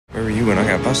Where were you when I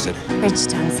got busted?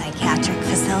 Bridgestone Psychiatric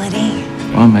Facility.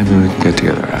 Well, maybe we can get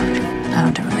together after. I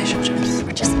don't do relationships.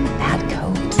 We're just bad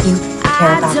codes. You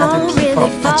care about other people.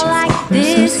 That's your fault. You're a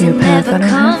sociopath. I don't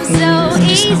have feelings. I'm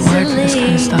just not wired for this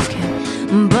kind of stuff, kid.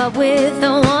 But with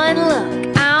the one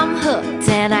look, I'm hooked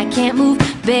and I can't move,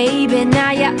 baby.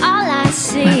 Now you're all I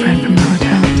see. My friend from the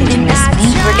hotel. Did you miss me?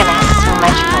 We're gonna have so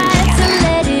much fun together.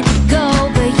 And you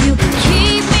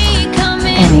need to come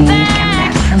back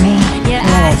for me.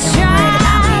 And that you're worried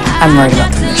about me. I'm worried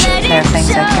about the mission. There are things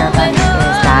I care about. Is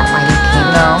that why you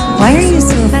came? No. Why are you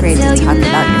so afraid to talk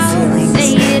about your feelings?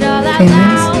 Feelings?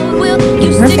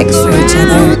 You're perfect for each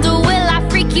other. We're so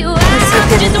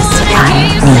good at this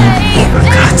together. For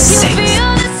God's sake.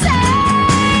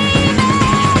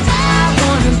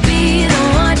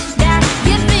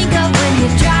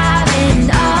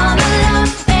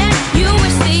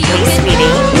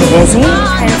 Busy,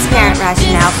 transparent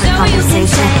rationale for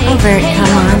compensation. Overt,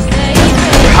 come on.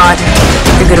 You're hot.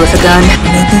 You're good with a gun.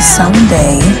 Maybe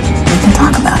someday we can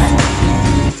talk about it.